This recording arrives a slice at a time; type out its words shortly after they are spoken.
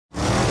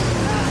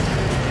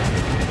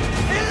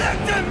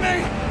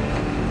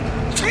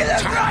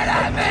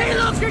Let me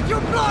look at your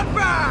blood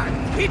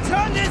bag! He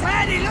turned his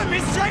head, he looked me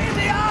straight in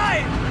the eye!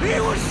 He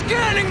was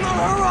scanning the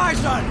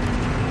horizon!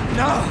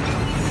 No!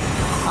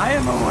 I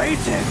am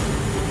awaited!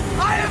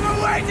 I am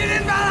awaited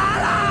in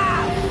Valhalla!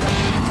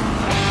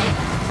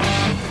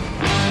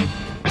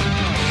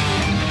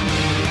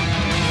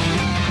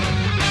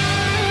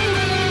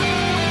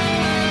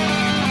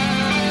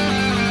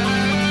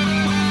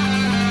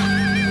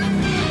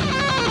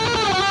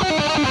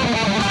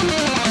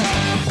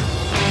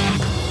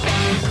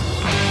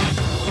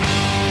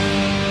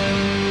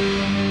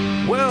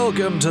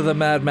 Welcome to the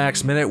Mad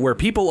Max Minute, where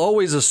people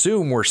always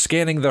assume we're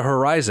scanning the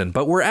horizon,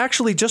 but we're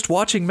actually just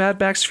watching Mad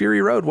Max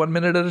Fury Road 1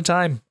 minute at a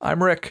time.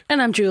 I'm Rick.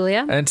 And I'm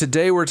Julia. And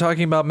today we're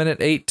talking about minute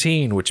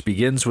 18, which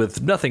begins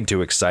with nothing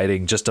too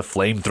exciting, just a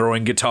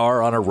flame-throwing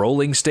guitar on a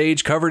rolling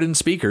stage covered in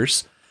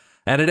speakers.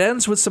 And it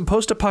ends with some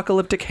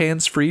post-apocalyptic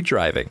hands-free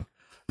driving.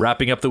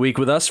 Wrapping up the week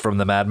with us from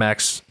the Mad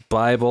Max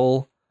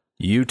Bible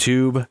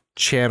YouTube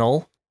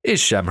channel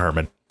is Shem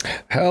Herman.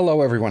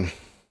 Hello, everyone.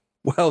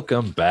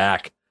 Welcome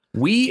back.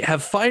 We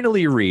have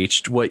finally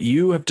reached what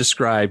you have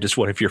described as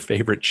one of your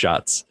favorite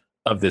shots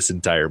of this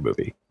entire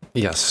movie.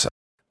 Yes,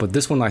 but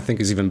this one I think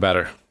is even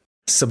better.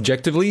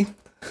 Subjectively,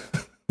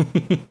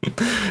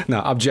 no,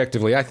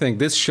 objectively, I think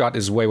this shot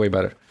is way, way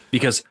better.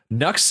 Because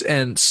Nux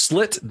and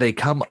Slit, they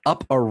come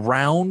up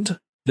around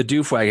the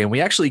Doofwagon. We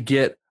actually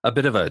get a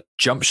bit of a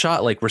jump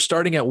shot. Like we're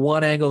starting at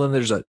one angle, and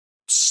there's a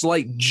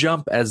slight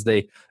jump as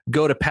they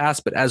go to pass,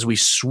 but as we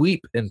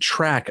sweep and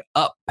track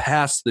up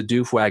past the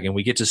Doofwagon,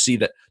 we get to see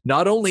that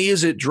not only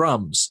is it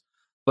drums,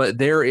 but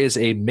there is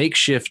a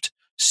makeshift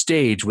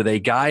stage with a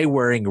guy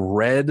wearing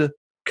red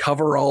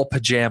coverall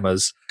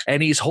pajamas,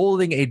 and he's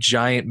holding a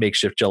giant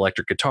makeshift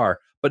electric guitar.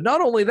 But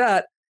not only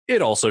that,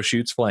 it also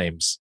shoots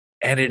flames,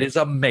 and it is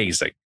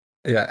amazing.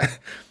 Yeah,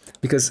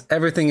 because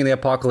everything in the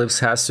apocalypse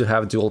has to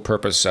have dual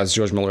purpose, as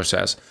George Miller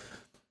says,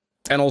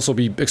 and also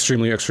be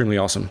extremely, extremely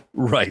awesome.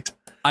 Right.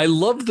 I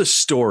love the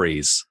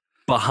stories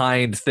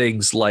behind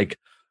things like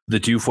the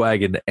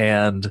Doofwagon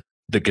and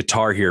the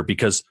guitar here,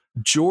 because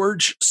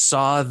George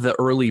saw the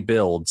early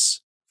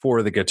builds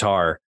for the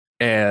guitar,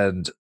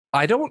 and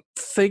I don't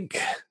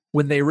think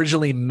when they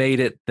originally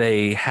made it,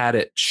 they had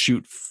it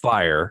shoot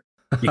fire,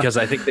 because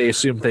I think they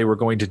assumed they were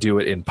going to do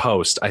it in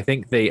post. I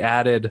think they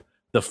added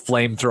the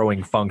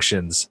flame-throwing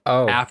functions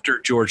after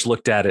George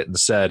looked at it and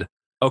said,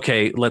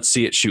 okay, let's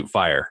see it shoot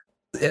fire.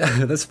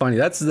 Yeah, that's funny.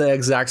 That's the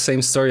exact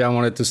same story I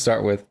wanted to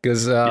start with,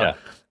 because I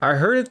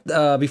heard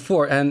it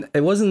before, and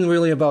it wasn't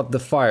really about the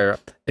fire.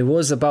 It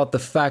was about the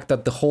fact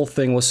that the whole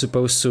thing was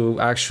supposed to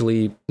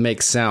actually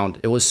make sound.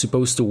 It was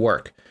supposed to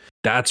work.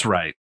 That's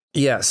right.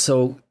 Yeah,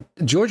 so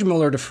George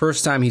Miller, the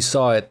first time he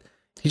saw it,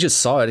 he just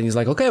saw it, and he's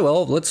like, okay,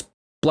 well, let's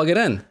plug it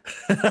in.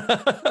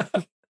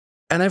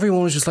 And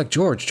everyone was just like,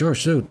 George,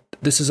 dude,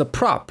 this is a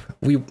prop.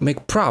 We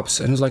make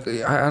props. And he was like,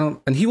 I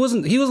don't, and he was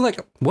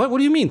like, what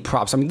do you mean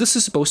props? I mean, this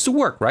is supposed to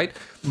work, right?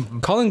 Mm-hmm.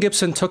 Colin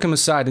Gibson took him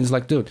aside and he's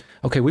like, dude,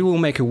 okay, we will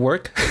make it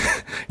work.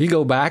 You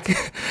go back.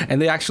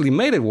 And they actually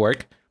made it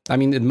work. I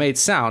mean, it made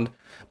sound,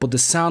 but the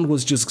sound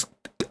was just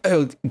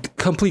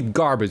complete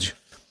garbage.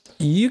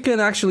 You can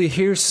actually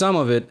hear some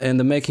of it in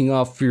the making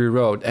of Fury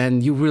Road,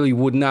 and you really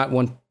would not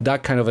want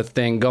that kind of a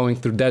thing going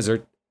through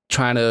desert,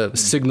 trying to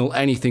signal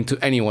anything to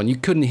anyone. You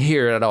couldn't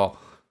hear it at all.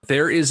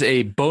 There is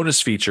a bonus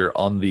feature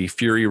on the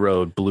Fury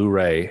Road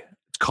Blu-ray.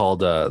 It's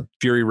called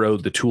Fury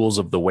Road, The Tools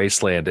of the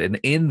Wasteland. And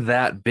in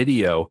that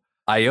video,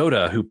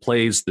 Iota, who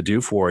plays the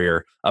Doof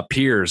Warrior,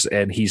 appears,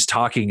 and he's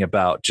talking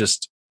about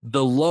just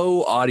the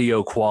low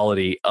audio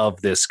quality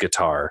of this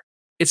guitar.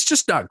 It's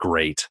just not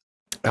great.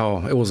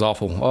 Oh, it was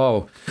awful.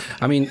 Oh,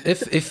 I mean,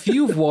 if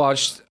you've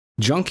watched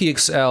Junkie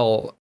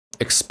XL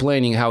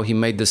explaining how he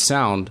made the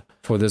sound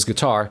for this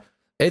guitar,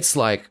 it's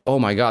like, oh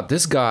my God,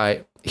 this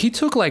guy, he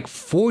took like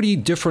 40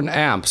 different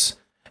amps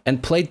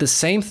and played the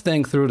same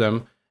thing through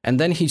them. And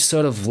then he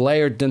sort of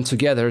layered them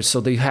together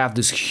so they have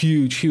this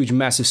huge,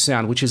 massive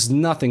sound, which is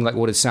nothing like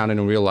what it sounded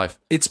in real life.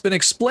 It's been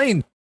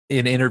explained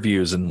in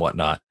interviews and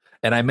whatnot.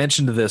 And I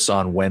mentioned this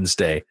on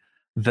Wednesday,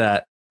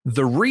 that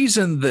the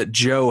reason that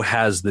Joe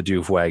has the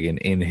Doofwagon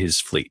in his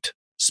fleet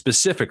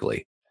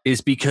specifically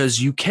is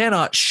because you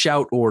cannot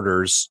shout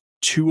orders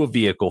to a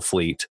vehicle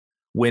fleet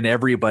when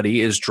everybody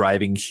is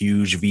driving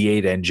huge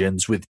V8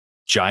 engines with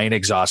giant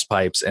exhaust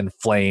pipes and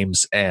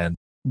flames and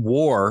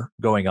war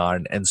going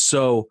on. And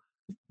so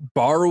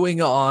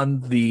borrowing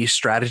on the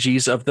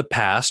strategies of the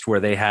past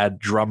where they had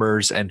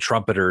drummers and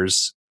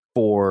trumpeters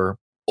for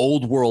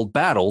old world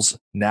battles,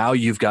 now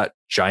you've got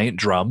giant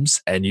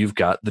drums and you've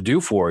got the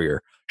Doof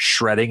Warrior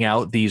shredding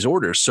out these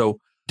orders. So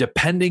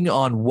depending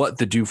on what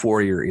the Doof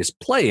Warrior is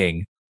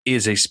playing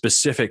is a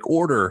specific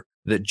order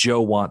that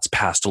Joe wants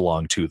passed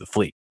along to the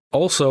fleet.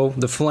 Also,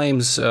 the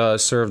flames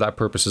serve that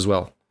purpose as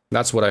well.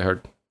 That's what I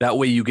heard. That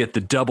way you get the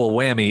double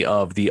whammy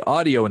of the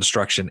audio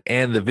instruction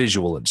and the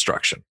visual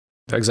instruction.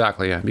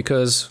 Exactly, yeah.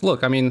 Because,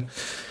 look, I mean,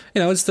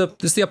 you know, it's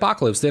the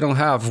apocalypse. They don't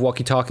have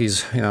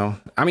walkie-talkies, you know.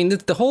 I mean,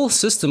 the whole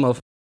system of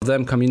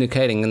them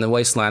communicating in the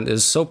wasteland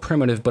is so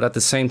primitive, but at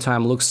the same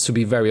time looks to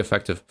be very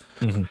effective.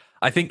 Mm-hmm.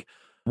 I think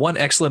One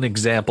excellent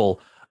example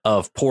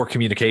of poor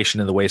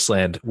communication in the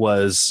Wasteland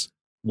was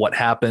what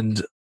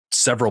happened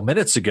several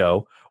minutes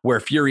ago, where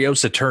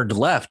Furiosa turned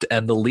left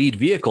and the lead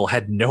vehicle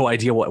had no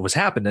idea what was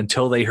happening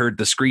until they heard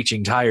the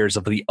screeching tires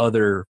of the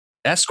other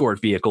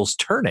escort vehicles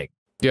turning.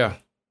 Yeah.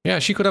 Yeah,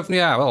 she could have.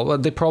 Yeah, well,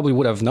 they probably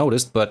would have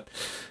noticed, but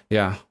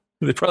yeah.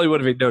 They probably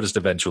would have noticed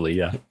eventually,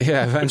 yeah.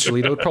 Yeah,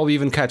 eventually. They would probably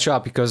even catch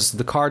up because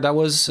the car that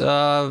was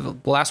the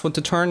last one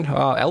to turn,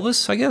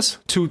 Elvis, I guess,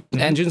 2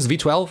 engines,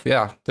 V12.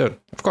 Yeah, dude,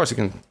 of course you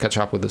can catch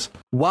up with this.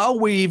 While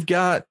we've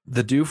got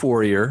the Doof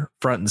Warrior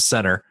front and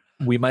center,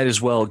 we might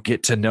as well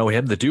get to know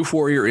him. The Doof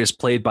Warrior is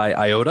played by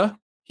Iota.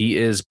 He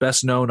is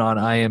best known on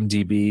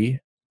IMDb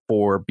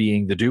for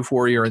being the Doof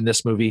Warrior in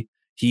this movie.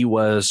 He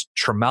was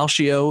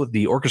Trimalchio,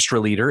 the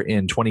orchestra leader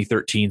in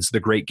 2013's The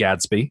Great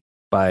Gatsby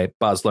by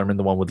Baz Luhrmann,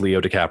 the one with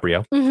Leo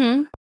DiCaprio.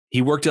 Mm-hmm.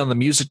 He worked on the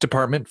music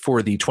department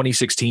for the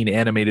 2016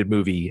 animated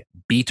movie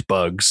Beat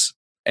Bugs.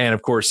 And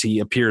of course, he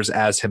appears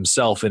as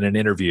himself in an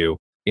interview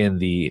in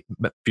the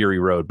Fury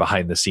Road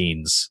behind the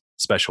scenes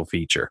special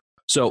feature.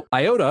 So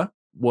Iota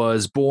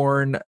was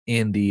born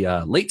in the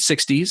late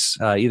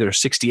 60s, either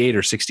 68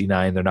 or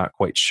 69, they're not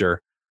quite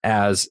sure,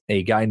 as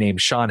a guy named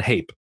Sean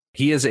Hape.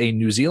 He is a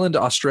New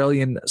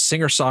Zealand-Australian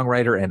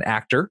singer-songwriter and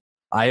actor.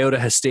 Iota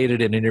has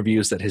stated in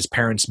interviews that his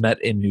parents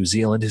met in New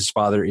Zealand. His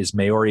father is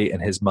Maori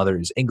and his mother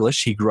is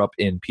English. He grew up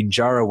in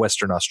Pinjarra,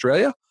 Western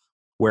Australia,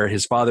 where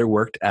his father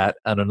worked at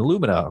an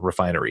alumina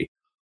refinery.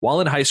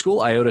 While in high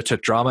school, Iota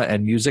took drama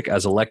and music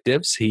as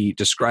electives. He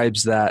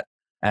describes that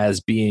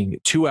as being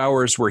 2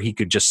 hours where he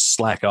could just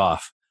slack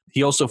off.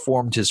 He also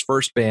formed his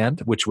first band,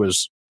 which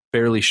was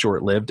fairly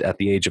short-lived at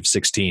the age of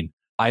 16.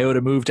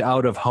 Iota moved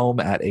out of home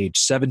at age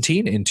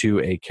 17 into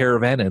a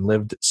caravan and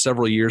lived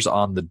several years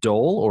on the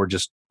dole, or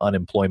just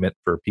unemployment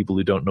for people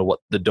who don't know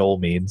what the dole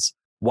means,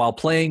 while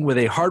playing with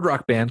a hard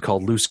rock band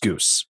called Loose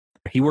Goose.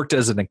 He worked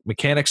as a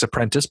mechanic's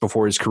apprentice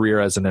before his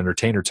career as an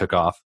entertainer took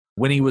off.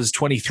 When he was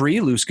 23,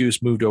 Loose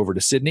Goose moved over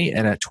to Sydney,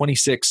 and at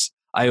 26,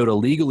 Iota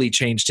legally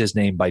changed his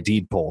name by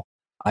deed poll.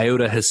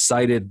 Iota has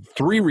cited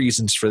 3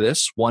 reasons for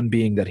this, one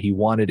being that he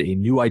wanted a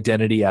new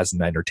identity as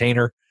an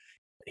entertainer.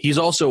 He's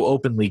also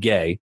openly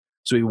gay,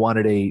 so he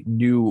wanted a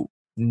new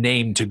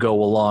name to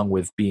go along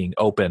with being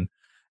open.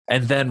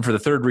 And then for the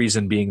third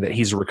reason being that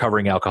he's a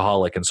recovering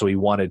alcoholic, and so he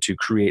wanted to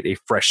create a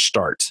fresh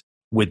start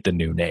with the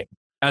new name.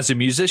 As a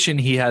musician,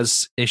 he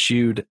has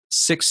issued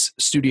 6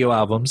 studio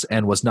albums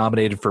and was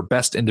nominated for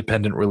Best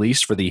Independent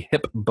Release for the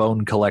Hip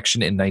Bone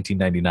Collection in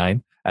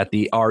 1999 at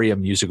the ARIA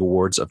Music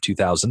Awards of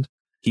 2000.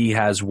 He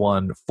has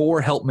won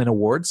 4 Helpman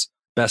Awards,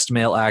 Best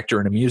Male Actor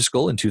in a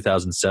Musical in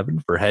 2007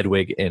 for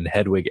Hedwig in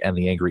Hedwig and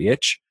the Angry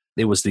Itch.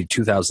 It was the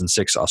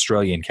 2006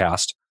 Australian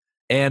cast.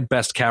 And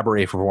Best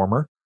Cabaret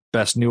Performer,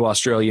 Best New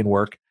Australian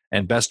Work,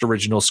 and Best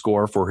Original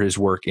Score for his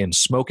work in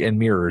Smoke and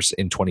Mirrors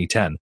in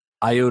 2010.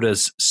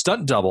 Iota's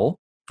stunt double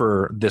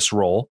for this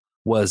role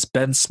was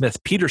Ben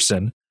Smith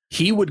Peterson.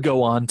 He would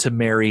go on to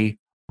marry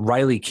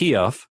Riley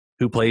Keough,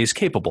 who plays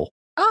Capable.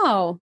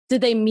 Oh, did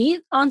they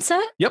meet on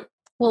set? Yep.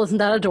 Well, isn't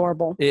that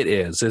adorable? It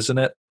is, isn't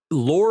it?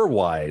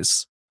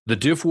 Lore-wise, the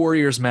Doof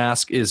Warrior's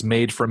mask is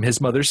made from his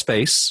mother's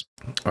face.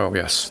 Oh,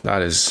 yes.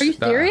 That is... Are you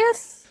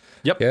serious?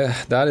 Yep. Yeah,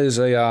 that is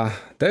a...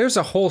 there's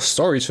a whole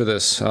story to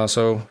this.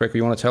 So, Rick,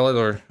 you want to tell it,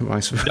 or am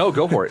I... No,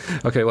 go for it.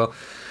 Okay, well...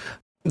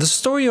 The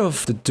story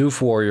of the Doof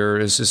Warrior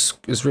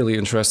is really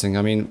interesting.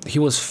 I mean, he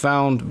was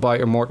found by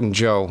Immortan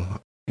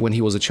Joe when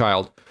he was a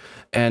child.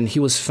 And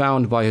he was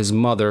found by his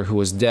mother, who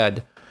was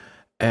dead.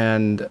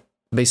 And...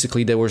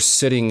 basically, they were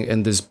sitting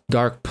in this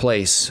dark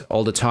place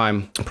all the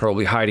time,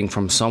 probably hiding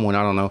from someone,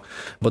 I don't know.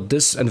 But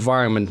this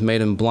environment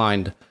made him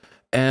blind.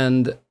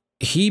 And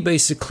he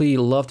basically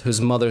loved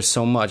his mother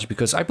so much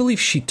because I believe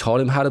she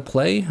taught him how to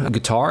play a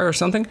guitar or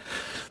something.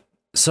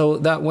 So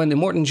that when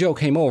Immortan Joe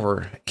came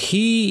over,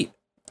 he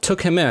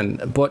took him in.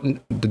 But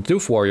the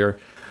Doof Warrior,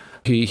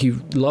 he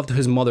loved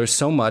his mother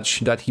so much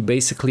that he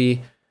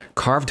basically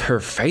carved her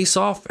face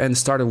off and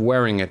started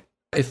wearing it.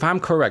 If I'm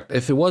correct,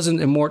 if it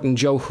wasn't Immortan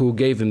Joe who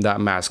gave him that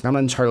mask, I'm not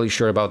entirely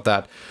sure about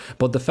that.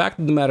 But the fact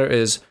of the matter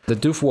is, the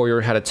Doof Warrior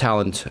had a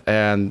talent,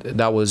 and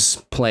that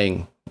was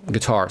playing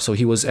guitar. So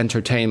he was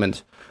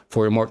entertainment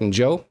for Immortan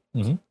Joe.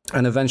 Mm-hmm.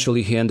 And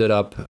eventually he ended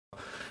up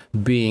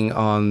being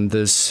on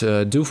this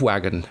Doof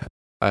wagon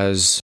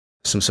as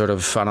some sort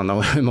of, I don't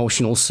know,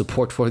 emotional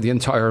support for the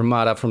entire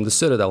Armada from the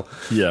Citadel.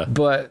 Yeah.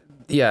 But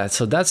yeah,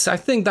 so I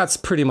think that's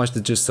pretty much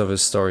the gist of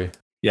his story.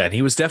 Yeah, and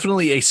he was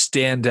definitely a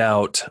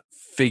standout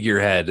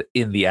figurehead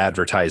in the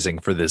advertising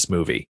for this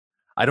movie.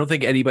 I don't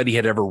think anybody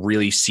had ever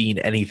really seen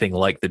anything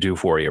like the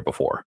Doof Warrior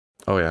before.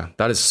 Oh yeah,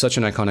 that is such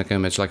an iconic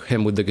image, like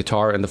him with the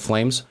guitar and the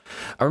flames.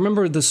 I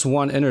remember this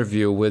one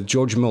interview with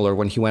George Miller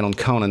when he went on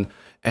Conan,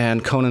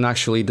 and Conan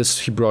actually,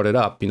 he brought it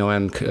up,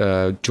 and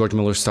George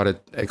Miller started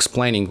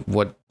explaining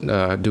what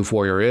Doof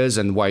Warrior is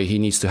and why he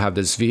needs to have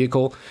this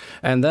vehicle.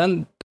 And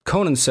then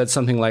Conan said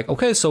something like,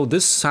 okay, so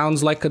this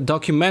sounds like a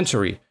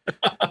documentary,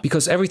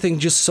 because everything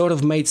just sort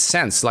of made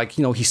sense. Like,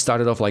 he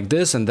started off like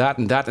this and that,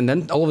 and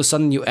then all of a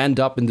sudden you end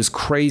up in this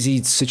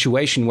crazy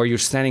situation where you're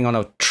standing on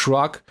a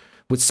truck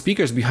with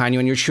speakers behind you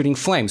and you're shooting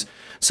flames.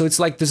 So it's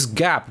like this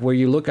gap where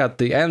you look at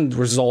the end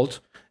result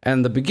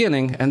and the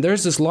beginning, and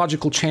there's this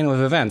logical chain of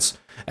events.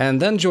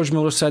 And then George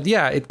Miller said,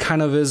 yeah, it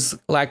kind of is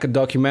like a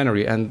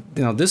documentary. And,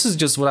 this is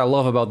just what I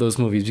love about those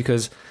movies,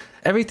 because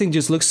everything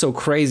just looks so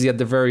crazy at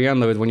the very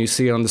end of it when you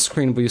see it on the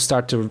screen, but you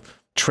start to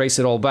trace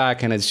it all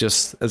back, and it's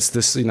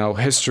this,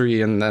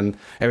 history, and then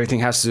everything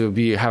has to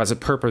has a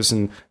purpose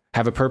and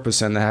have a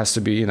purpose, and it has to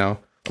be,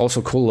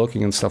 also cool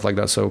looking and stuff like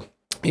that. So,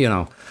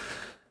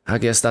 I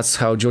guess that's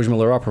how George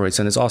Miller operates,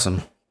 and it's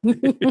awesome.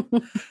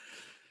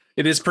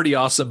 It is pretty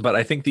awesome, but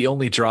I think the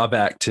only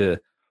drawback to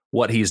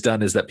what he's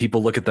done is that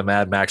people look at the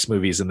Mad Max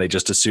movies and they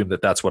just assume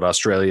that that's what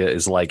Australia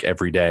is like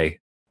every day.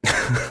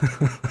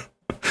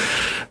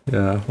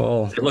 Yeah,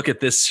 well, they look at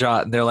this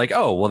shot and they're like,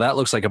 oh, well, that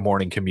looks like a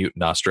morning commute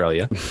in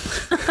Australia.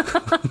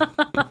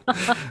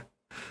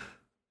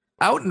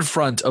 Out in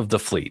front of the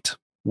fleet,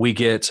 we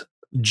get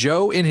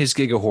Joe in his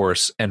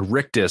Gigahorse and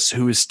Rictus,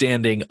 who is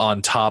standing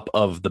on top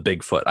of the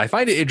Bigfoot. I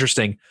find it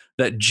interesting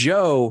that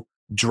Joe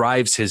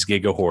drives his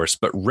Gigahorse,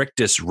 but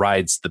Rictus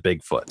rides the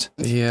Bigfoot.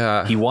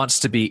 Yeah. He wants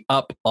to be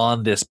up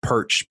on this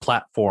perch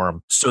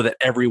platform so that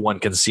everyone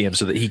can see him,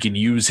 so that he can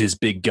use his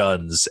big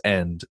guns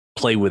and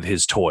play with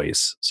his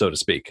toys, so to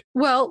speak.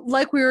 Well,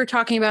 like we were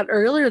talking about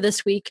earlier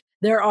this week,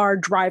 there are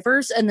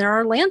drivers and there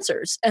are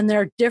lancers, and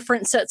there are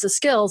different sets of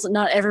skills.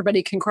 Not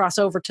everybody can cross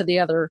over to the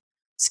other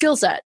skill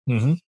set.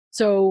 Mm-hmm.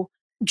 So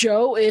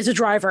Joe is a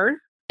driver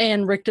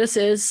and Rictus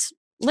is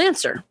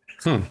lancer.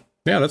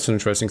 Yeah, that's an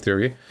interesting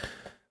theory.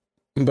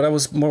 But I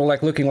was more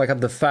like looking like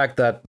at the fact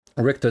that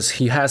Rictus,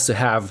 he has to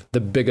have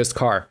the biggest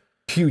car,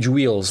 huge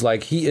wheels.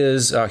 Like he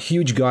is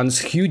huge guns,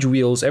 huge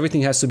wheels.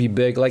 Everything has to be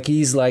big. Like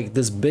he's like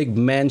this big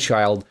man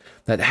child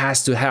that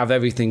has to have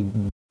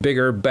everything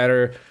bigger,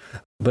 better.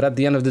 But at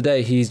the end of the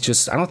day,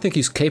 I don't think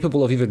he's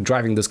capable of even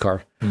driving this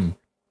car.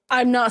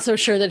 I'm not so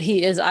sure that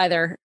he is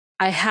either.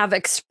 I have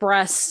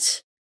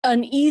expressed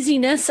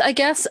uneasiness, I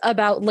guess,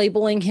 about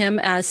labeling him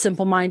as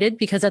simple-minded,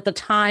 because at the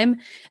time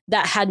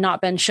that had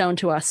not been shown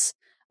to us.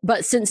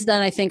 But since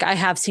then, I think I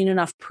have seen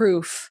enough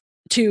proof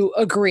to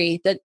agree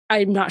that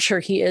I'm not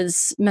sure he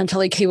is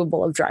mentally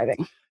capable of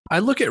driving. I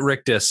look at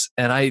Rictus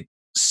and I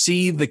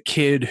see the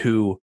kid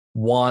who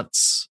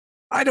wants,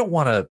 I don't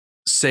want to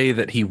say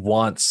that he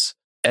wants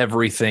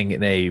everything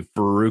in a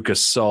Veruca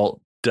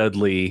Salt,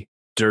 Dudley,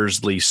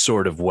 Dursley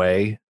sort of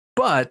way.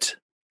 But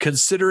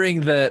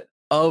considering that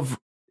of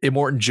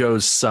Immortan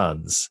Joe's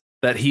sons,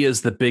 that he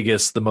is the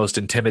biggest, the most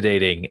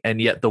intimidating,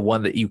 and yet the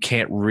one that you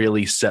can't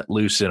really set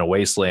loose in a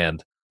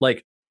wasteland.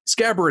 Like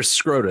Scabrous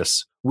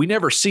Scrotus, we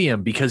never see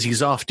him because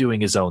he's off doing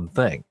his own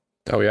thing.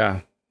 Oh, yeah.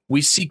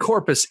 We see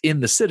Corpus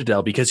in the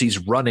Citadel because he's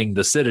running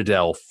the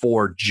Citadel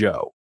for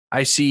Joe.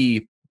 I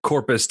see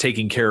Corpus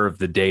taking care of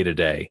the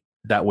day-to-day.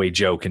 That way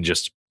Joe can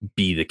just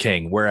be the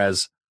king.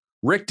 Whereas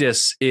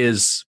Rictus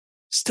is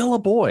still a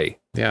boy.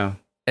 Yeah.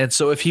 And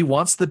so if he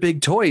wants the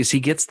big toys, he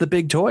gets the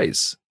big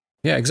toys.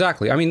 Yeah,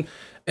 exactly. I mean,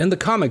 in the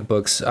comic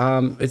books,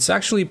 it's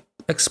actually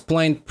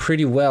explained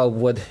pretty well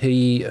what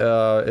he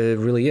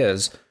really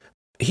is.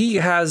 He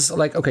has,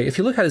 like, okay, if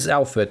you look at his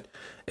outfit,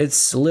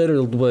 it's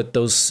littered with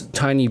those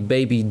tiny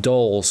baby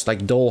dolls,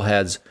 like doll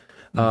heads.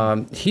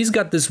 He's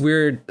got this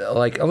weird,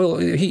 like,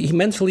 he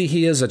mentally,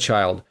 he is a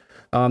child.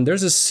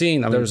 There's a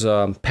scene, there's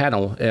a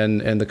panel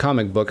in the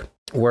comic book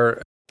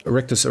where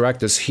Rictus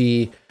Erectus,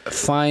 he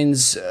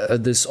finds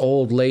this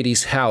old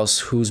lady's house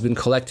who's been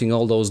collecting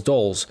all those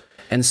dolls.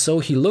 And so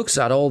he looks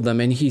at all of them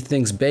and he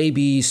thinks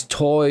babies,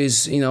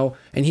 toys,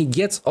 and he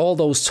gets all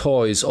those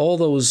toys, all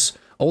those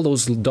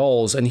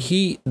dolls, and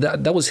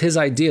that was his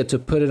idea to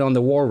put it on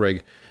the war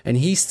rig, and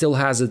he still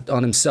has it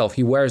on himself.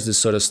 He wears this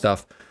sort of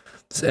stuff,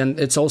 and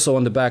it's also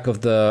on the back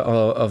of the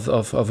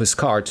of his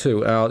car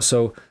too.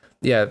 So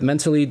yeah,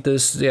 mentally,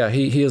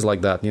 he is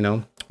like that,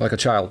 like a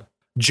child.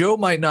 Joe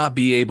might not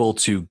be able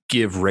to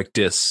give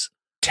Rictus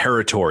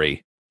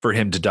territory for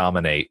him to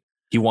dominate.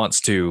 He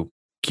wants to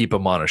keep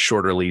him on a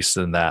shorter leash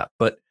than that,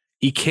 but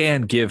he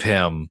can give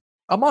him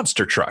a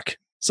monster truck,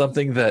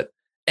 something that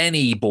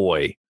any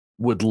boy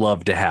would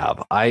love to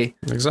have.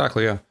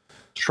 Exactly, yeah.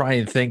 Try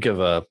and think of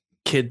a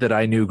kid that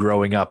I knew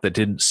growing up that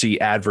didn't see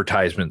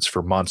advertisements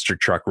for monster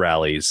truck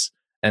rallies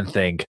and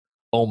think,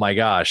 oh my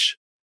gosh,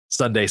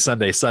 Sunday,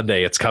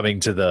 it's coming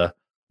to the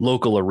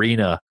local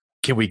arena.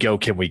 Can we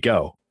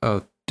go?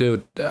 Oh,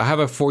 dude, I have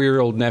a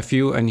 4-year-old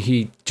nephew, and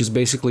he just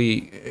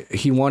basically,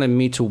 he wanted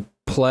me to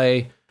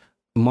play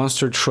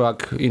monster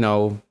truck,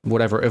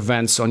 whatever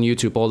events on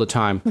YouTube all the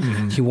time.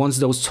 Mm-hmm. He wants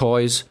those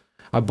toys.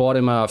 I bought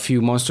him a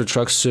few monster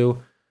trucks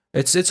too.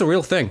 It's a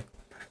real thing.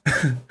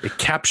 It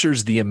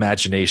captures the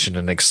imagination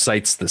and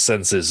excites the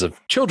senses of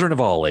children of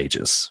all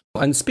ages.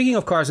 And speaking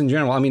of cars in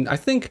general, I mean, I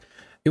think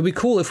it would be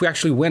cool if we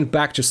actually went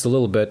back just a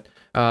little bit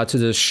to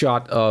the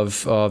shot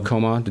of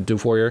Coma, the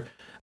Doof Warrior.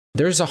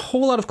 There's a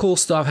whole lot of cool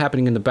stuff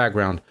happening in the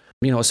background.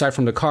 Aside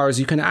from the cars,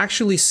 you can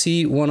actually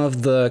see one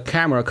of the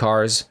camera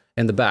cars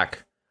in the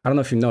back. I don't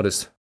know if you've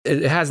noticed.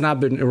 It has not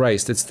been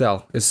erased. It's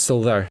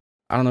still there.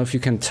 I don't know if you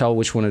can tell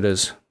which one it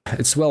is.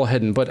 It's well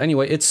hidden, but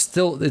anyway, it's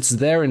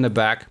there in the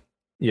back.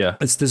 Yeah.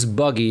 It's this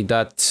buggy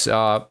that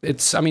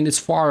it's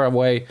far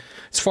away.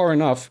 It's far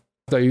enough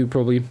that you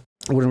probably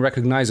wouldn't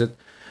recognize it.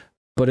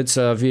 But it's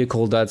a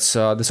vehicle that's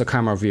a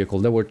camera vehicle.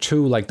 There were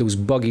two like those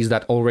buggies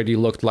that already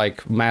looked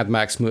like Mad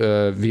Max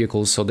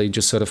vehicles, so they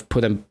just sort of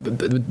put them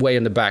way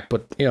in the back.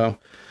 But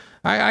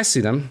I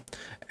see them,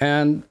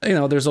 and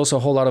there's also a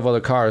whole lot of other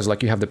cars.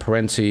 Like you have the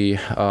Parenti,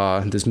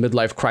 this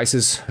midlife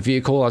crisis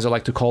vehicle, as I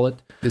like to call it.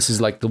 This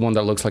is like the one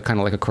that looks like kind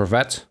of like a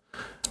Corvette.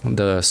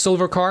 The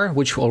silver car,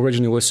 which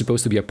originally was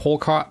supposed to be a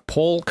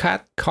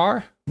Polecat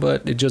car,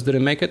 but it just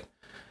didn't make it.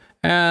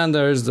 And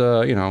there's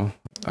the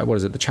what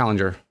is it? The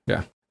Challenger,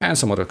 yeah. And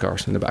some other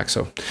cars in the back.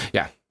 So,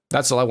 yeah,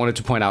 that's all I wanted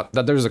to point out.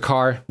 That there's a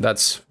car that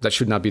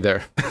should not be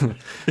there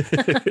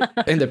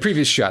in the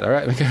previous shot. All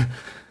right.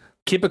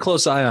 Keep a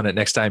close eye on it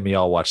next time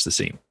y'all watch the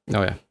scene.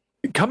 Oh, yeah.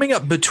 Coming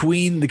up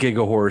between the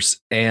Gigahorse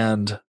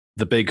and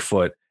the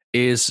Bigfoot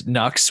is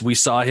Nux. We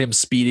saw him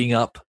speeding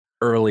up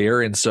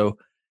earlier. And so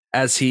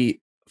as he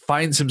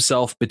finds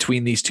himself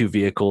between these two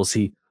vehicles,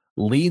 he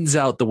leans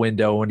out the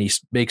window and he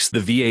makes the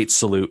V8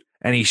 salute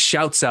and he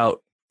shouts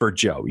out for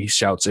Joe. He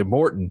shouts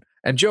Immortan.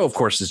 And Joe, of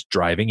course, is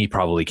driving. He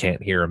probably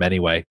can't hear him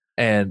anyway.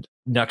 And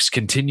Nux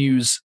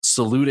continues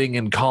saluting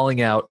and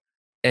calling out.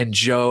 And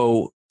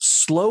Joe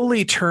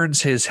slowly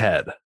turns his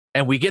head.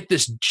 And we get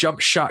this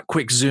jump shot,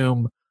 quick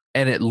zoom.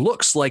 And it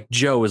looks like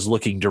Joe is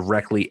looking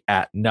directly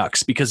at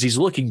Nux because he's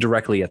looking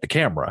directly at the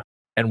camera.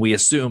 And we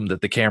assume that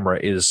the camera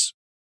is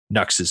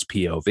Nux's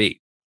POV.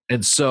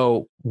 And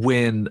so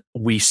when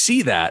we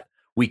see that,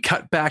 we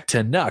cut back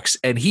to Nux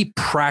and he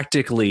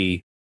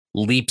practically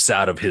leaps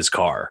out of his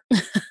car.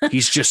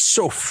 He's just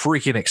so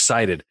freaking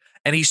excited.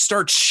 And he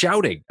starts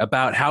shouting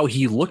about how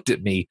he looked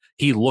at me.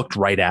 He looked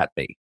right at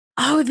me.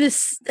 Oh,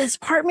 this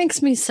part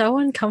makes me so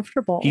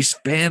uncomfortable. He's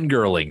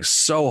fangirling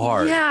so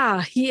hard.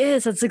 Yeah, he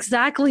is. That's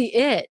exactly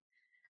it.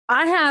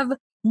 I have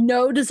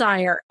no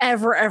desire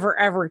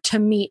ever to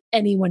meet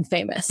anyone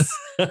famous.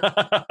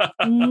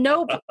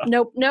 Nope,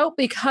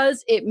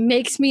 because it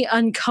makes me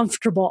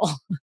uncomfortable.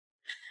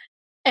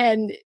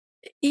 And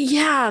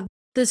yeah,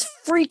 this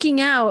freaking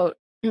out.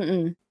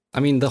 Mm-mm. I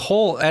mean, the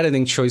whole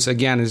editing choice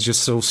again is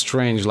just so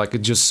strange. Like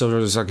it just sort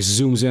of like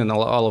zooms in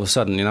all of a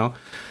sudden,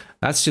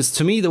 That's just,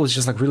 to me, that was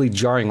just like really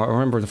jarring. I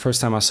remember the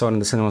first time I saw it in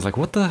the cinema, I was like,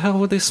 what the hell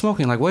were they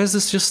smoking? Like, why is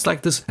this just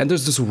like this? And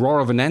there's this roar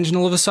of an engine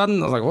all of a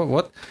sudden. I was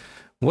like,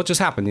 what just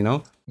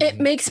happened, It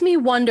makes me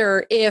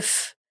wonder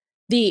if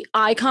the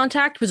eye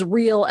contact was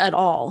real at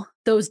all.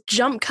 Those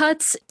jump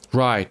cuts.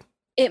 Right.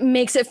 It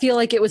makes it feel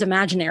like it was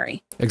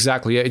imaginary.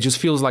 Exactly. Yeah, it just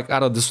feels like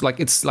out of this, like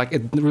it's like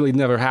it really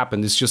never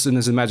happened. It's just in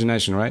his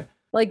imagination, right?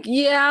 Like,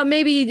 yeah,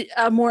 maybe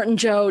Morton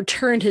Joe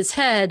turned his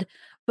head,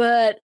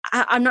 but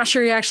I'm not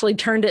sure he actually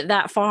turned it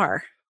that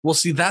far. Well,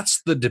 see,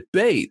 that's the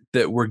debate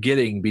that we're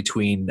getting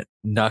between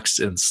Nux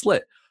and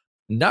Slit.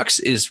 Nux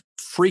is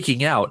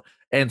freaking out,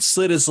 and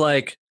Slit is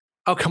like,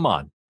 oh, come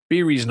on, be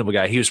a reasonable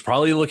guy. He was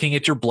probably looking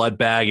at your blood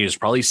bag. He was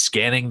probably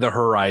scanning the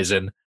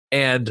horizon.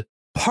 And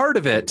part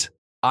of it,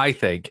 I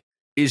think,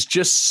 is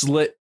just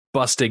Slit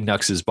busting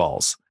Nux's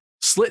balls.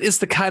 Slit is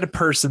the kind of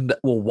person that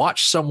will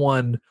watch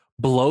someone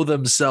blow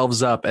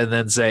themselves up and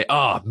then say,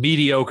 oh,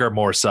 mediocre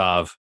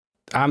Morsov.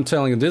 I'm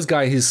telling you, this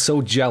guy, he's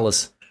so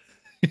jealous.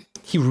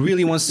 He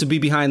really wants to be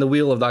behind the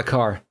wheel of that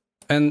car.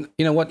 And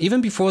you know what? Even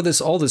before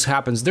all this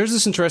happens, there's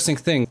this interesting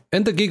thing.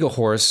 In the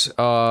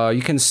Gigahorse,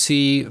 you can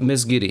see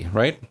Miss Giddy,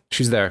 right?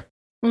 She's there.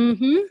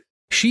 Mm-hmm.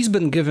 She's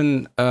been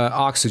given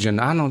oxygen.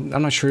 I'm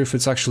not sure if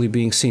it's actually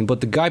being seen,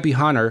 but the guy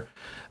behind her,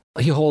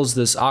 he holds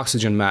this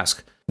oxygen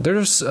mask.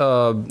 There's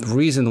a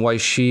reason why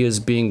she is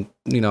being,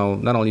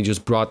 not only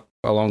just brought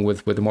along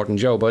with Immortan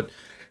Joe, but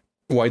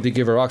why they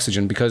give her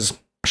oxygen, because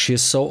she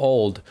is so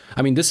old.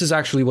 I mean, this is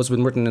actually what's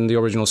been written in the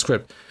original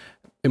script.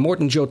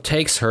 Immortan Joe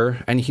takes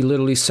her and he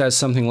literally says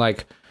something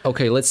like,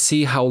 okay, let's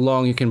see how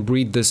long you can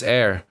breathe this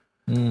air.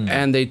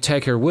 And they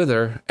take her with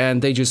her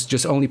and they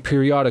just only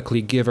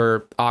periodically give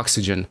her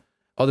oxygen.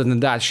 Other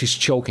than that, she's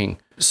choking.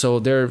 So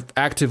they're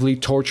actively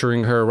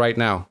torturing her right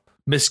now.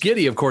 Miss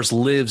Giddy, of course,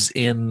 lives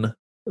in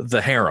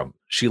the harem.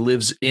 She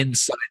lives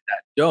inside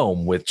that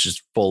dome, which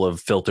is full of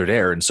filtered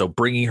air. And so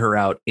bringing her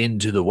out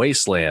into the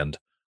wasteland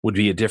would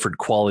be a different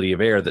quality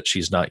of air that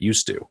she's not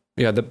used to.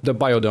 Yeah, the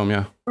biodome,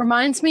 yeah.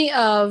 Reminds me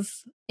of,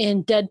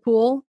 in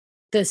Deadpool,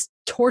 this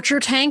torture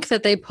tank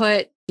that they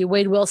put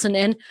Wade Wilson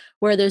in,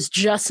 where there's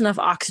just enough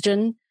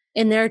oxygen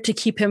in there to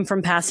keep him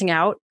from passing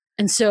out.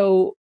 And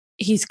so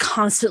he's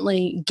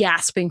constantly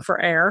gasping for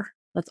air.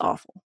 That's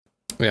awful.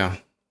 Yeah.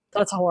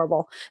 That's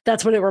horrible.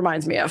 That's what it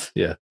reminds me of.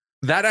 Yeah.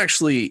 That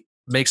actually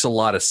makes a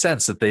lot of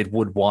sense that they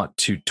would want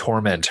to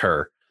torment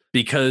her,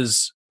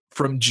 because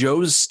from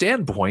Joe's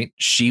standpoint,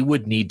 she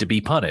would need to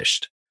be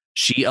punished.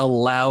 She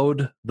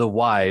allowed the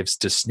wives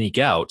to sneak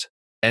out.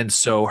 And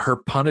so her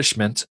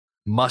punishment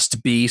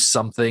must be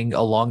something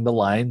along the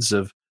lines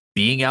of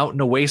being out in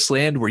a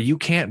wasteland where you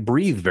can't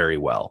breathe very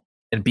well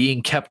and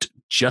being kept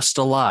just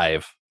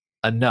alive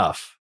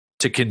enough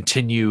to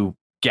continue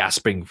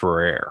gasping for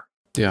air.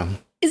 Yeah.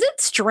 Is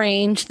it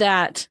strange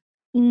that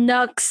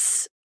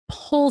Nux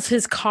pulls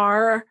his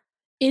car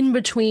in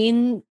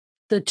between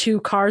the two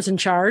cars in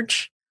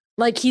charge.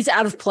 Like he's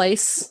out of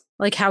place.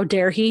 Like how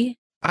dare he?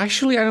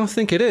 Actually, I don't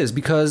think it is,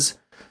 because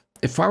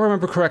if I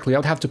remember correctly, I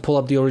would have to pull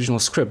up the original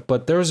script,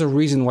 but there's a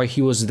reason why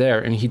he was there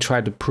and he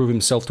tried to prove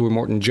himself to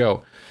Immortan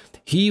Joe.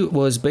 He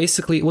was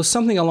basically, it was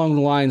something along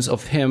the lines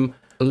of him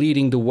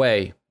leading the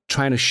way,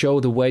 trying to show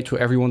the way to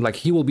everyone. Like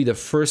he will be the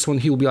first one,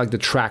 he will be like the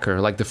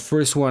tracker, like the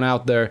first one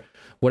out there,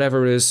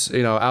 whatever is,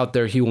 you know, out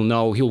there, he will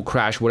know, he will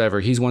crash, whatever.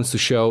 He wants to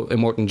show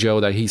Immortan Joe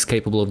that he's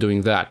capable of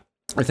doing that.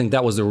 I think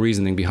that was the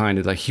reasoning behind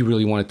it. Like he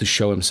really wanted to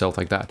show himself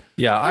like that.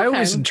 Yeah, I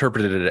always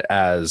interpreted it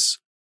as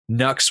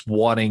Nux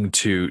wanting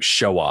to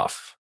show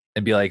off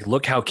and be like,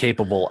 look how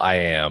capable I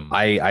am.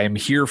 I am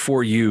here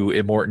for you,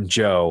 Immortan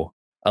Joe.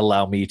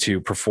 Allow me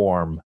to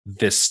perform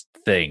this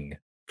thing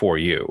for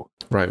you.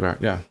 Right,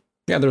 yeah.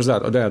 Yeah, there's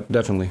that,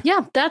 definitely.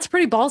 Yeah, that's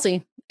pretty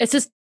ballsy. It's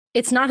just,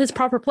 it's not his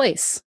proper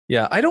place.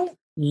 Yeah, I don't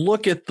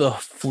look at the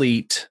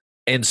fleet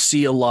and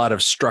see a lot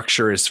of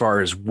structure as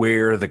far as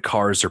where the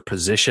cars are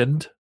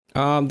positioned.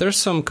 There's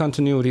some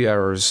continuity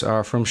errors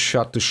from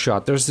shot to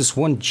shot. There's this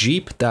one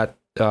Jeep that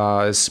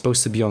is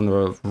supposed to be on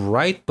the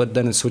right, but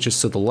then it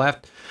switches to the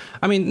left.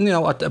 I mean, you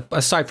know,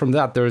 aside from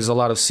that, there's a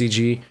lot of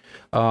CG.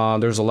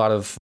 There's a lot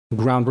of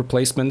ground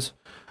replacement.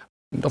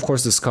 Of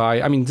course, the sky.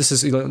 I mean, this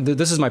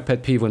is my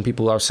pet peeve when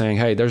people are saying,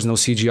 "Hey, there's no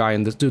CGI,"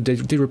 and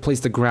they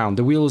replaced the ground.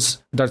 The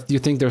wheels that you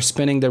think they're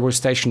spinning, they were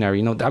stationary.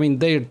 You know, I mean,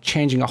 they're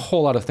changing a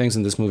whole lot of things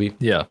in this movie.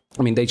 Yeah,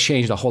 I mean, they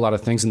changed a whole lot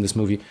of things in this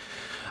movie,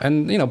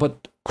 and you know,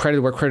 but credit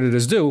where credit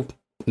is due.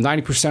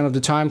 90% of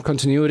the time,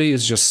 continuity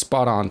is just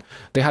spot on.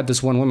 They had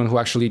this one woman who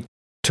actually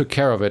took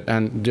care of it,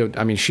 and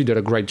I mean, she did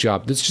a great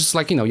job. It's just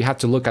like, you know, you have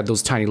to look at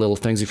those tiny little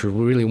things if you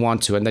really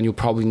want to, and then you'll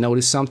probably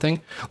notice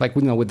something, like,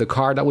 you know, with the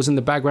car that was in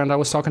the background I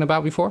was talking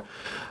about before.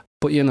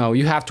 But, you know,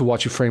 you have to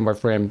watch it frame by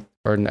frame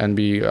and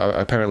be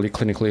apparently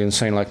clinically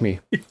insane like me.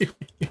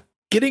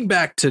 Getting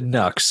back to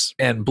Nux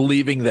and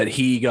believing that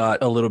he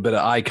got a little bit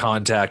of eye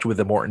contact with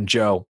Immortan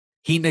Joe,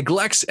 he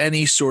neglects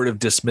any sort of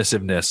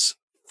dismissiveness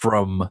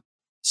from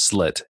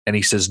Slit, and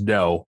he says,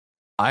 "No,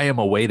 I am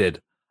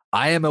awaited.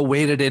 I am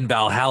awaited in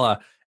Valhalla."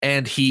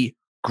 And he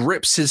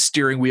grips his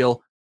steering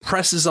wheel,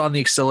 presses on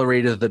the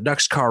accelerator. The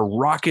Nux car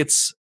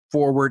rockets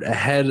forward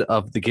ahead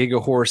of the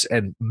Gigahorse,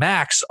 and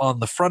Max on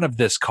the front of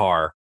this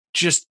car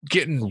just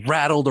getting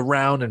rattled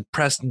around and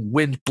pressed, and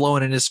wind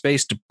blowing in his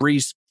face,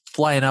 debris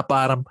flying up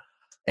at him.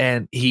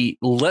 And he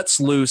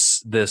lets loose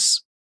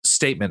this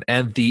statement,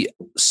 and the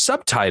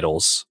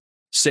subtitles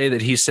say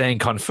that he's saying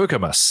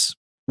 "Confucimus,"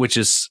 which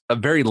is a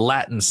very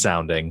Latin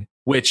sounding,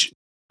 which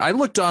I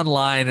looked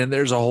online and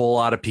there's a whole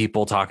lot of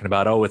people talking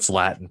about, oh, it's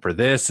Latin for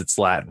this, it's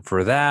Latin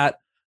for that.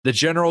 The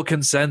general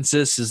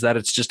consensus is that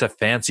it's just a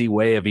fancy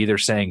way of either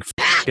saying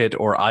 "f it"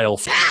 or "I'll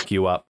f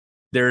you up."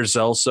 There's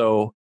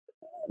also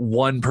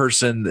one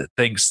person that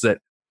thinks that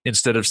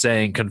instead of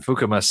saying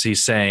 "Confucimus,"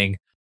 he's saying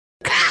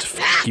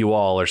 "f you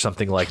all" or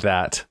something like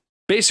that.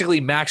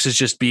 Basically, Max is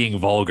just being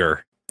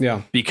vulgar.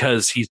 Yeah.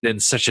 Because he's in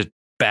such a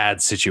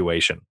bad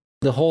situation.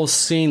 The whole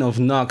scene of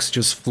Nux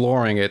just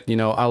flooring it, you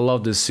know, I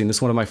love this scene.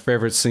 It's one of my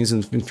favorite scenes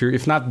in Fury,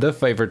 if not the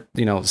favorite,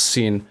 you know,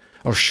 scene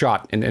or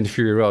shot in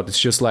Fury Road. It's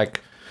just like,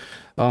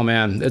 oh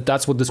man,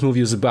 that's what this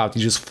movie is about.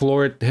 You just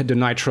floor it, hit the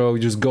nitro, you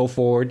just go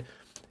forward.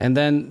 And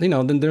then, you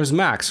know, then there's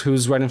Max,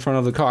 who's right in front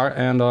of the car.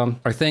 And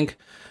I think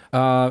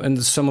in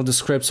some of the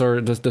scripts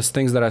or the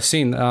things that I've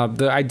seen,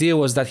 the idea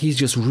was that he's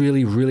just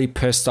really, really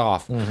pissed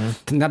off.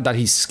 Mm-hmm. Not that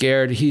he's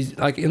scared. He's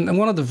like, in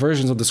one of the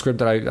versions of the script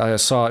that I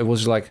saw, it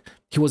was like,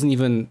 he wasn't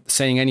even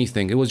saying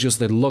anything. It was just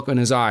the look in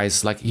his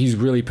eyes, like he's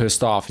really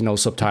pissed off, you know,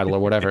 subtitle or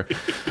whatever.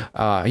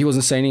 He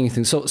wasn't saying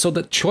anything. So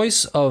the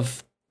choice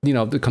of, you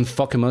know, the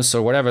Confucimus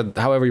or whatever,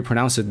 however you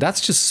pronounce it, that's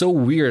just so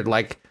weird.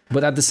 Like,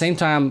 but at the same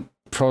time,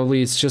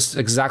 probably it's just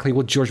exactly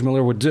what George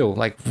Miller would do.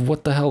 Like,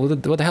 what the hell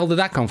did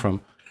that come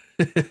from?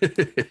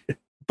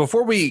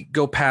 Before we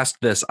go past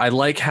this, I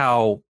like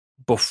how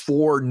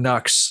before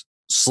Nux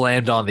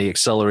slammed on the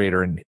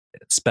accelerator and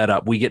sped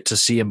up, we get to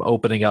see him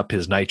opening up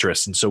his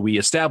nitrous. And so we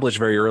establish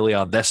very early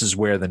on, this is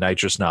where the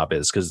nitrous knob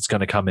is, because it's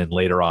going to come in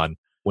later on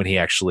when he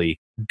actually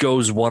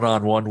goes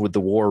one-on-one with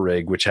the war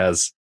rig, which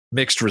has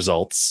mixed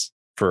results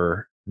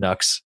for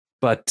Nux.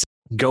 But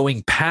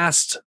going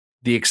past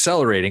the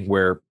accelerating,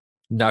 where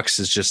Nux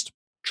is just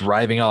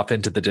driving off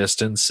into the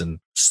distance and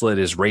Slit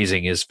is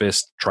raising his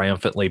fist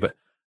triumphantly, but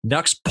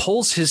Nux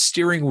pulls his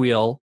steering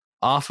wheel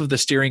off of the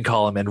steering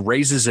column and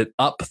raises it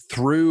up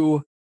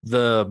through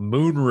the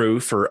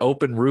moonroof or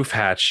open roof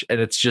hatch,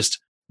 and it's just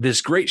this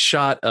great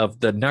shot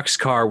of the Nux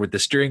car with the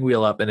steering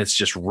wheel up, and it's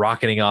just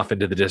rocketing off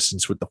into the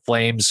distance with the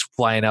flames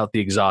flying out the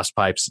exhaust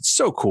pipes. It's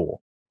so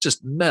cool.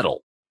 Just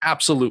metal,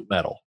 absolute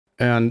metal.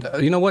 And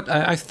you know what?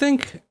 I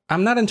think,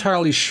 I'm not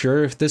entirely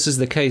sure if this is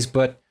the case,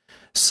 but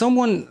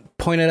someone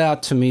pointed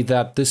out to me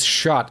that this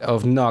shot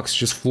of Nux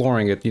just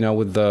flooring it, you know,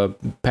 with the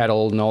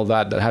pedal and all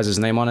that has his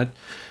name on it,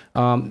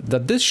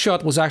 that this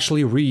shot was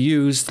actually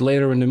reused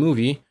later in the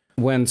movie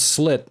when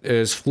Slit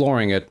is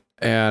flooring it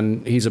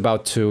and he's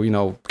about to, you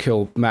know,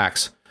 kill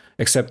Max.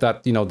 except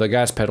that, the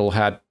gas pedal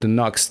had the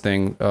Nux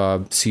thing,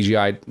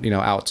 CGI,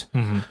 out.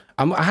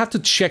 I have to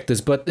check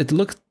this, but it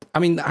looked,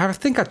 I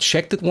think I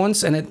checked it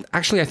once, and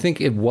I think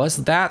it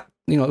was that,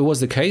 it was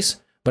the case,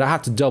 but I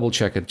have to double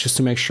check it just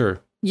to make sure.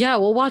 Yeah,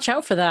 we'll watch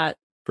out for that.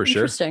 For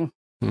sure. Interesting.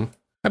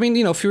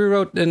 Fury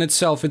Road in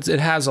itself, it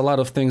has a lot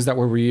of things that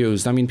were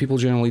reused. People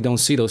generally don't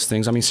see those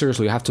things.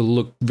 Seriously, you have to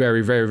look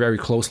very, very, very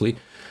closely.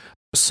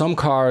 Some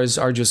cars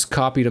are just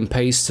copied and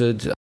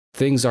pasted.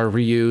 Things are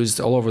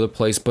reused all over the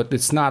place, but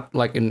it's not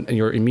like in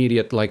your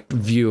immediate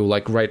view,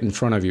 right in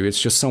front of you.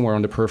 It's just somewhere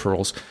on the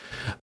peripherals.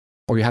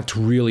 Or you have to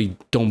really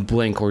don't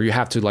blink, or you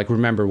have to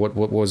remember what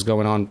was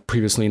going on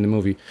previously in the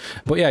movie.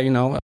 But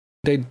yeah,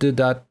 they did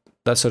that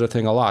sort of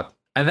thing a lot.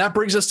 And that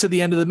brings us to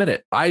the end of the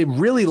minute. I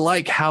really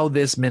like how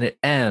this minute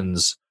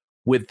ends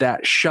with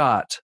that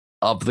shot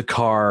of the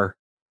car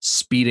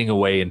speeding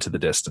away into the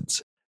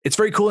distance. It's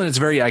very cool and it's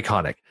very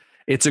iconic.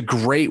 It's a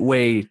great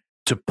way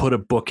to put a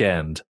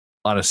bookend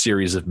on a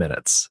series of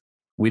minutes.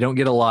 We don't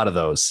get a lot of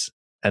those,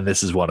 and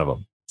this is one of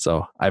them.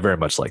 So I very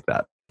much like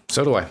that.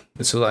 So do I.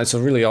 It's a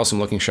really awesome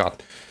looking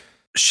shot.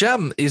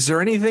 Shem, is there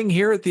anything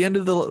here at the end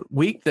of the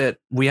week that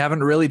we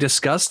haven't really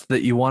discussed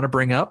that you want to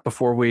bring up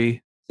before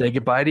we say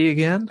goodbye to you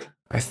again?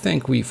 I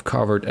think we've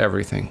covered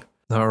everything.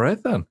 All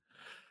right, then.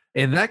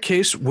 In that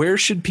case, where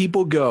should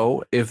people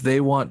go if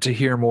they want to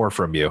hear more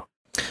from you?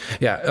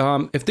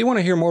 Yeah, if they want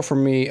to hear more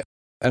from me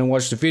and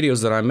watch the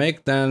videos that I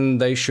make, then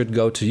they should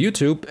go to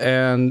YouTube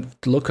and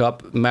look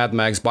up Mad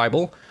Max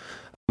Bible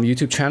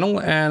YouTube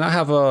channel. And I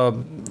have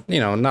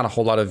not a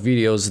whole lot of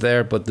videos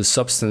there, but the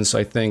substance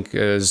I think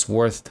is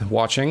worth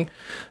watching.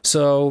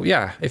 So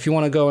yeah, if you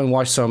want to go and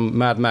watch some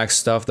Mad Max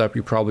stuff that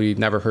you probably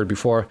never heard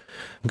before,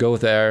 go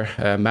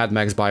there, Mad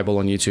Max Bible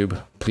on YouTube.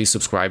 Please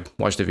subscribe,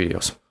 watch the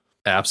videos.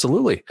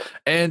 Absolutely.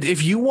 And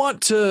if you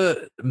want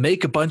to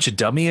make a bunch of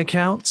dummy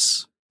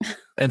accounts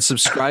and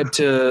subscribe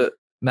to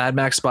Mad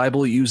Max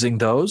Bible using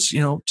those,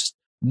 just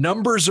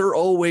numbers are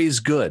always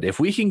good. If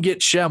we can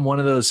get Shem one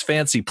of those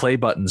fancy play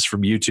buttons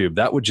from YouTube,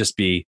 that would just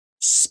be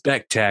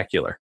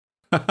spectacular.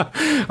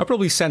 I'll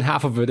probably send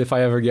half of it if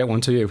I ever get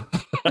one to you.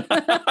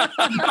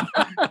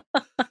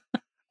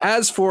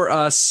 As for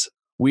us,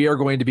 we are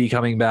going to be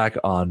coming back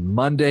on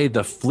Monday.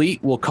 The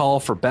fleet will call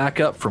for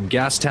backup from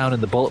Gastown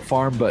and the Bullet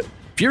Farm, but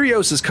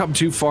Furios has come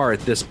too far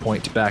at this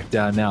point to back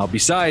down now.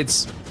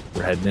 Besides,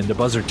 we're heading into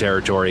Buzzard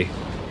territory.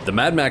 The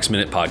Mad Max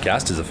Minute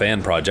podcast is a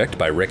fan project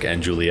by Rick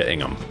and Julia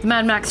Ingham. The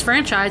Mad Max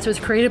franchise was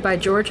created by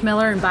George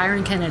Miller and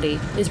Byron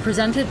Kennedy, is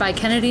presented by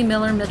Kennedy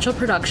Miller Mitchell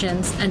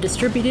Productions, and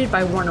distributed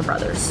by Warner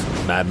Brothers.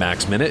 Mad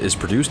Max Minute is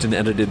produced and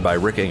edited by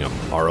Rick Ingham.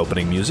 Our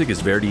opening music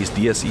is Verdi's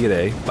Dies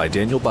Irae by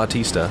Daniel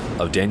Bautista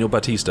of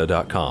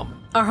danielbautista.com.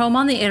 Our home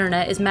on the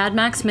internet is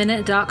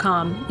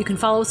madmaxminute.com. You can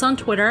follow us on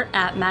Twitter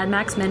at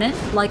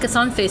madmaxminute, like us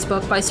on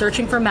Facebook by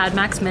searching for Mad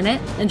Max Minute,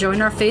 and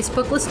join our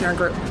Facebook listener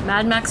group,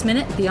 Mad Max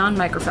Minute Beyond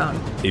Microphone.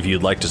 If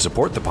you'd like to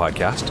support the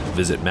podcast,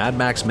 visit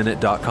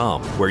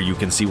madmaxminute.com, where you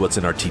can see what's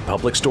in our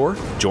TeePublic store,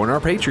 join our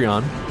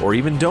Patreon, or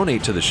even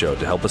donate to the show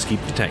to help us keep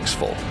the tanks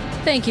full.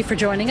 Thank you for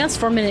joining us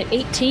for Minute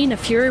 18 of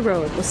Fury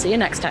Road. We'll see you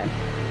next time.